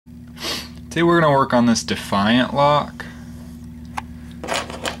Today we're going to work on this Defiant lock.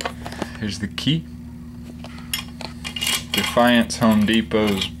 Here's the key. Defiant's Home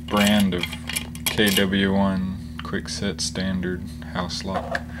Depot's brand of KW1 Kwikset standard house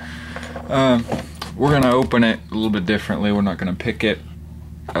lock. We're going to open it a little bit differently. We're not going to pick it.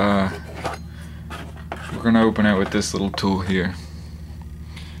 We're going to open it with this little tool here.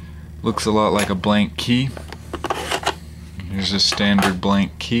 Looks a lot like a blank key. Here's a standard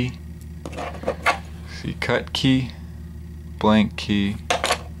blank key. See, cut key, blank key.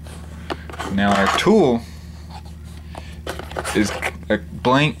 Now our tool is a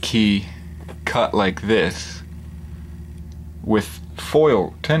blank key cut like this with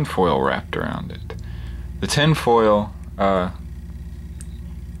foil, tin foil wrapped around it. The tin foil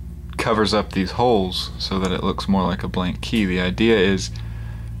covers up these holes so that it looks more like a blank key. The idea is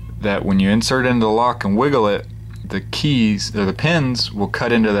that when you insert it into the lock and wiggle it, the keys, or the pins, will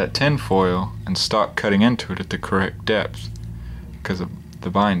cut into that tin foil and stop cutting into it at the correct depth because of the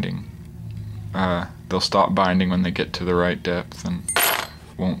binding. They'll stop binding when they get to the right depth and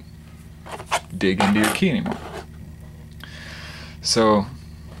won't dig into your key anymore. So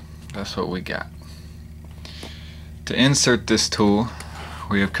that's what we got. To insert this tool,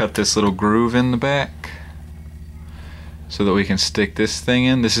 we have cut this little groove in the back so that we can stick this thing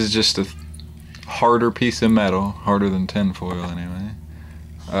in. This is just a harder piece of metal, harder than tin foil anyway,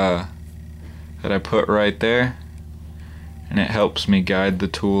 that I put right there, and it helps me guide the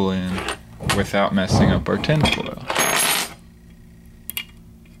tool in without messing up our tin foil.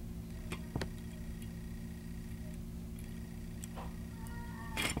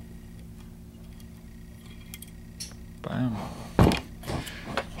 Bam.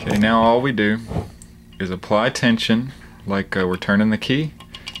 Okay, now all we do is apply tension like we're turning the key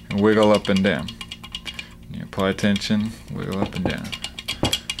and wiggle up and down. You apply tension, wiggle up and down.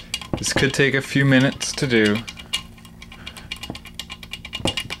 This could take a few minutes to do.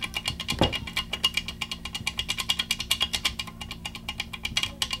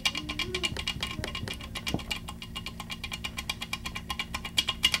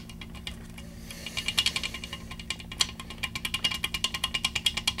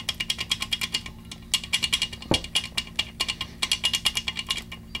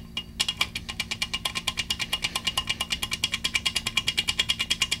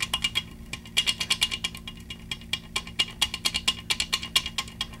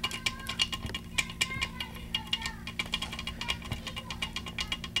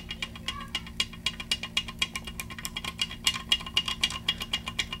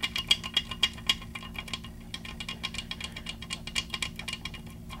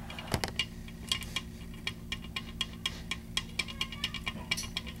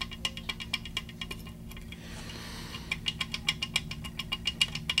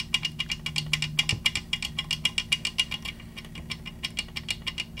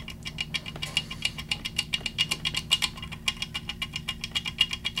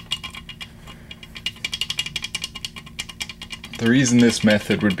 The reason this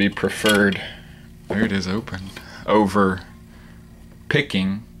method would be preferred, there it is open, over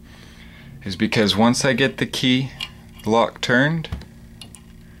picking is because once I get the key lock turned,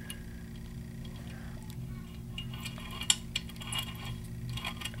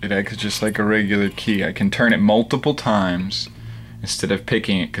 it acts just like a regular key. I can turn it multiple times instead of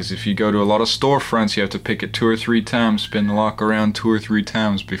picking it, because if you go to a lot of storefronts you have to pick it 2 or 3 times, spin the lock around 2 or 3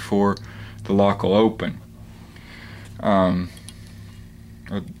 times before the lock will open.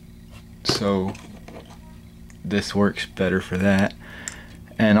 So this works better for that.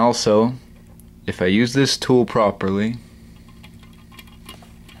 And also, if I use this tool properly,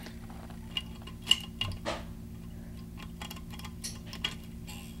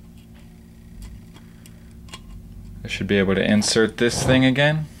 I should be able to insert this thing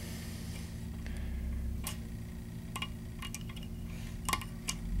again.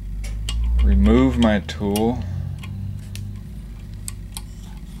 Remove my tool.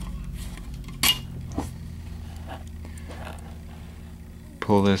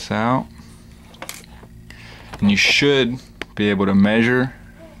 Pull this out, and you should be able to measure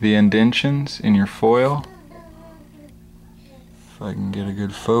the indentions in your foil, if I can get a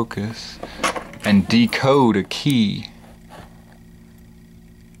good focus, and decode a key.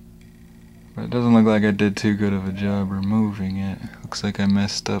 But it doesn't look like I did too good of a job removing it. Looks like I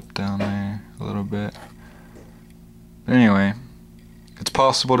messed up down there a little bit. But anyway, it's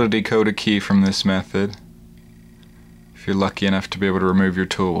possible to decode a key from this method if you're lucky enough to be able to remove your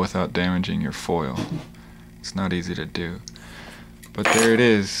tool without damaging your foil. It's not easy to do. But there it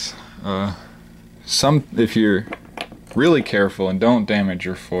is. If you're really careful and don't damage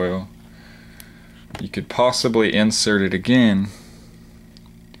your foil, you could possibly insert it again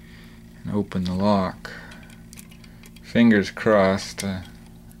and open the lock. Fingers crossed.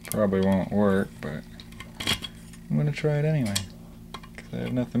 Probably won't work, but I'm gonna try it anyway, because I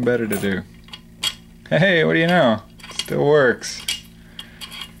have nothing better to do. Hey, what do you know? It still works.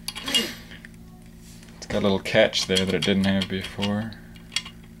 It's got a little catch there that it didn't have before.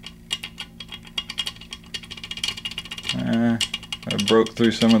 I broke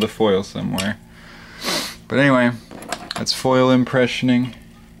through some of the foil somewhere. But anyway, that's foil impressioning.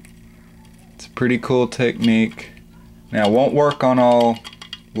 It's a pretty cool technique. Now, it won't work on all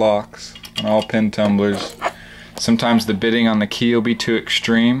locks, on all pin tumblers. Sometimes the bitting on the key will be too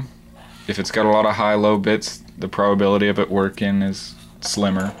extreme. If it's got a lot of high-low bits, the probability of it working is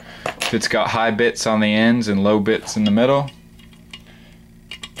slimmer. If it's got high bits on the ends and low bits in the middle,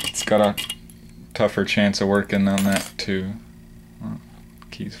 it's got a tougher chance of working on that too. Oh,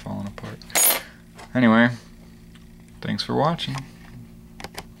 key's falling apart. Anyway, thanks for watching.